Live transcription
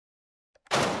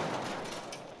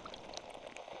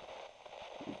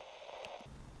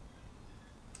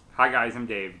Hi guys, I'm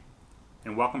Dave,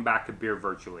 and welcome back to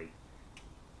BeerVirtually.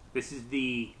 This is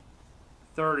the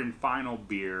third and final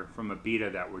beer from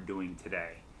Abita that we're doing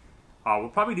today. We'll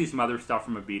probably do some other stuff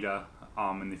from Abita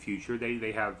in the future.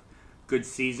 They have good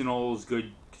seasonals,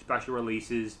 good special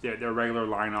releases. Their regular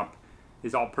lineup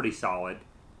is all pretty solid.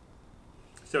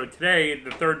 So today,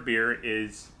 the third beer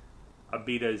is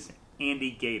Abita's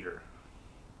Andygator.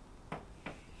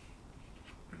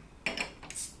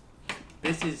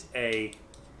 This is a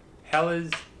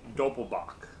Helles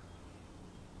Doppelbock.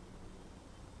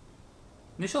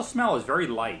 Initial smell is very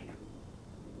light.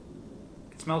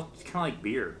 It smells kind of like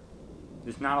beer.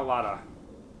 There's not a lot of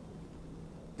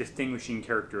distinguishing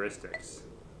characteristics.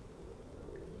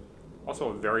 Also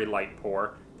a very light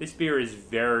pour. This beer is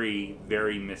very,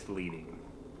 very misleading.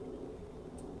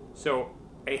 So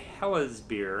a Helles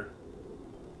beer,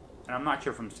 and I'm not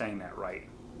sure if I'm saying that right,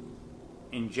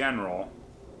 in general,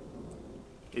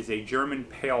 is a German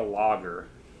pale lager.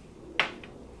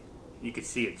 You can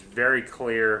see it's very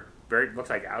clear. Looks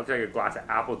like a glass of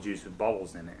apple juice with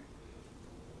bubbles in it.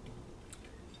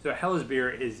 So a Helles beer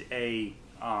is it's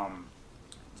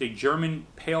a German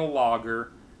pale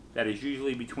lager that is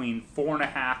usually between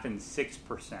 4.5% and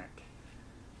 6%.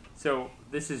 So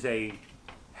this is a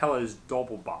Helles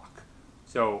Doppelbock.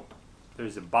 So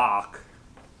there's a Bock,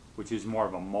 which is more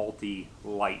of a malty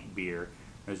light beer.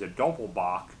 There's a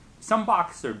Doppelbock. Some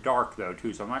Bocks are dark though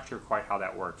too, so I'm not sure quite how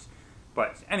that works.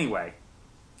 But anyway,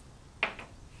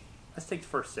 let's take the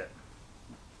first sip.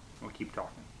 We'll keep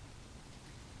talking.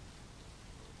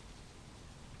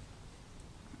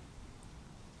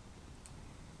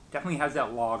 Definitely has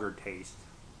that lager taste.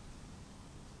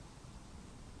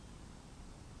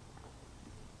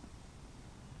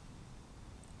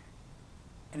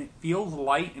 And it feels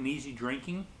light and easy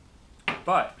drinking,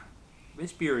 but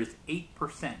this beer is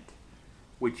 8%.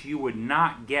 Which you would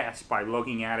not guess by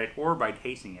looking at it or by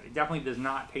tasting it. It definitely does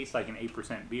not taste like an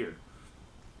 8% beer.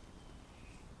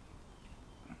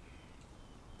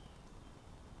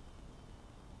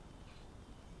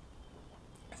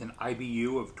 It's an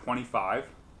IBU of 25,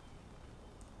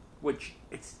 which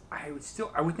I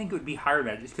would think it would be higher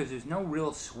than that just because there's no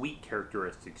real sweet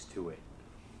characteristics to it.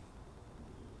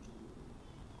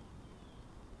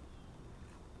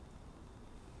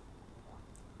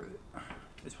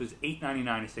 This was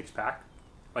 $8.99 a six-pack,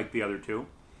 like the other two.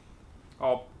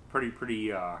 All pretty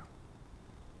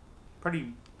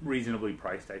reasonably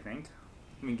priced, I think.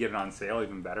 You can get it on sale,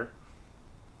 even better.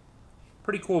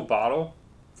 Pretty cool bottle.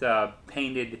 It's a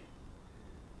painted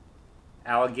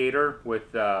alligator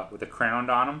with a crown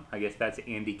on him. I guess that's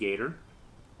Andygator.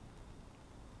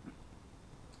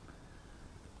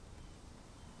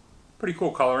 Pretty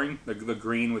cool coloring, the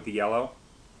green with the yellow.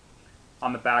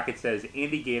 On the back it says,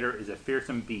 Andygator is a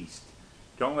fearsome beast.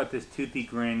 Don't let this toothy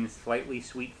grin, slightly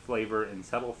sweet flavor, and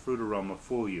subtle fruit aroma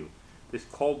fool you. This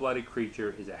cold-blooded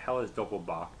creature is a Helles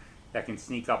Doppelbock that can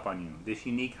sneak up on you. This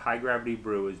unique high-gravity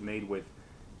brew is made with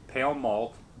pale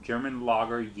malt, German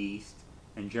lager yeast,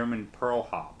 and German pearl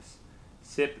hops.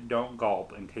 Sip, don't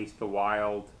gulp, and taste the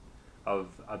wild of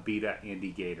Abita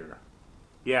Andygator.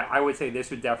 Yeah, I would say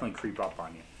this would definitely creep up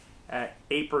on you. At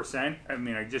 8%, I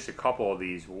mean, just a couple of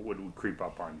these would creep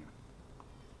up on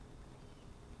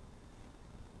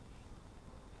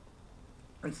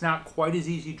you. It's not quite as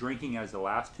easy drinking as the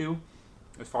last two,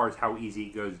 as far as how easy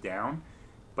it goes down,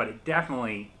 but it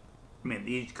definitely, I mean,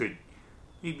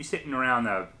 you'd be sitting around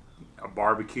a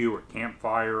barbecue or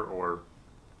campfire or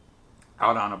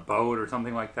out on a boat or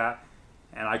something like that,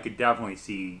 and I could definitely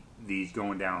see these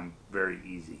going down very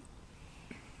easy.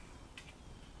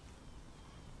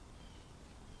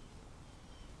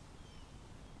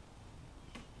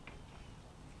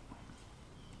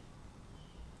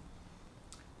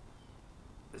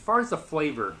 As far as the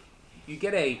flavor, you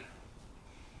get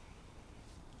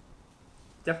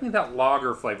definitely that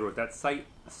lager flavor with that slight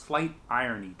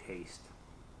irony taste.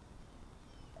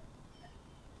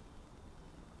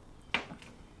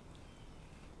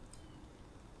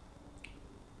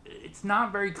 It's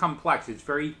not very complex.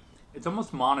 It's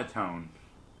almost monotone.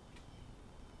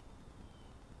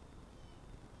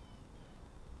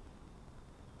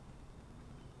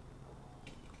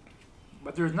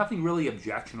 But there's nothing really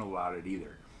objectionable about it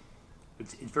either.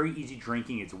 It's very easy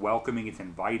drinking, it's welcoming, it's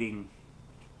inviting.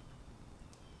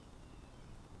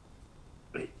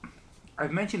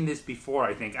 I've mentioned this before,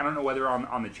 I think. I don't know whether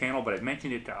on the channel, but I've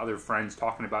mentioned it to other friends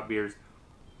talking about beers.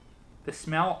 The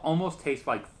smell almost tastes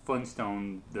like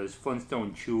Flintstone, those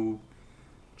Flintstone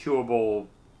chewable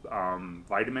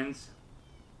vitamins.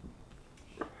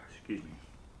 Excuse me.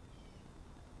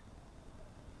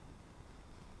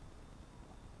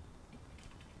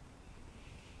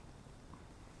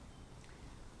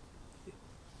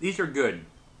 these are good.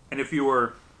 And if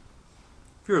you're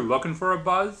looking for a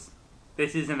buzz,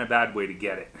 this isn't a bad way to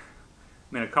get it.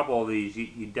 I mean, a couple of these,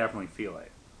 you definitely feel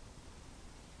it.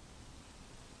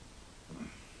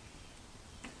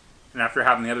 And after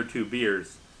having the other two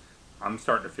beers, I'm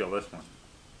starting to feel this one.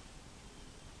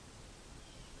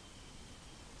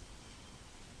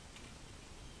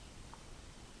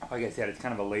 Like I said, it's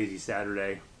kind of a lazy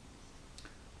Saturday.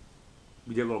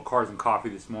 We did a little cars and coffee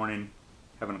this morning,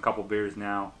 having a couple beers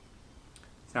now.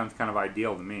 Sounds kind of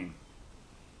ideal to me.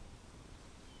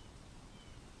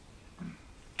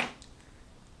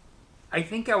 I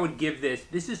think I would give this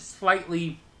is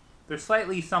slightly, there's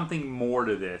slightly something more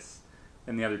to this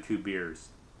than the other two beers.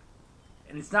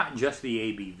 And it's not just the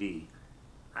ABV.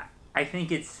 I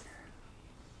think it's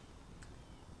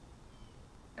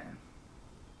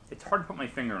hard to put my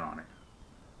finger on it.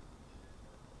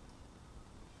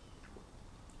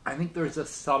 I think there's a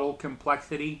subtle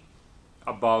complexity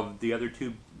above the other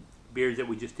two beers that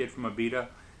we just did from Abita,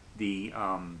 the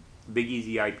Big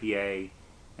Easy IPA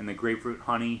and the Grapefruit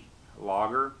Honey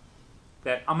Lager,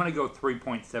 that I'm going to go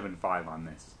 3.75 on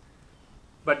this.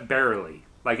 But barely.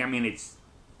 Like, I mean, it's...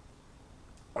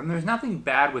 And there's nothing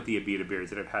bad with the Abita beers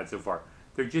that I've had so far.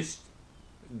 They're just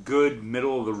good,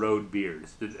 middle-of-the-road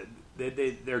beers.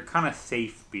 They're kind of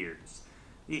safe beers.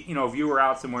 You know, if you were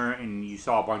out somewhere and you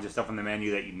saw a bunch of stuff on the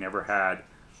menu that you never had,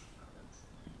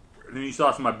 and then you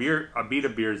saw some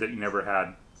Abita beers that you never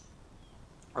had,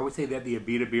 I would say that the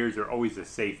Abita beers are always a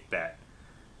safe bet.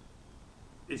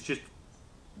 It's just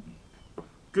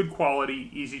good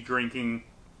quality, easy drinking.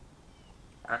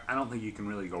 I don't think you can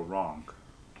really go wrong.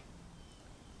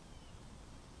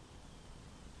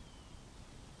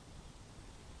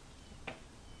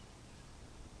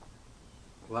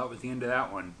 Well, that was the end of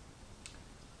that one.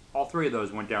 All three of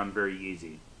those went down very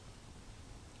easy.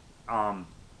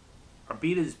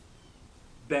 Abita's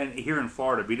been, here in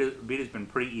Florida, Abita's been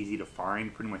pretty easy to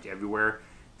find pretty much everywhere.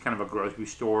 It's kind of a grocery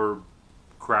store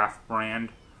craft brand.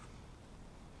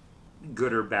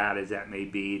 Good or bad as that may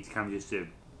be, it's kind of just a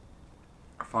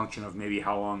function of maybe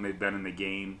how long they've been in the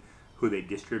game, who they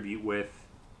distribute with,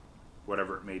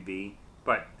 whatever it may be.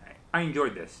 But I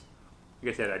enjoyed this.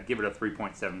 Like I said, I'd give it a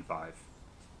 3.75.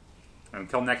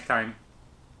 Until next time,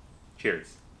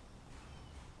 cheers.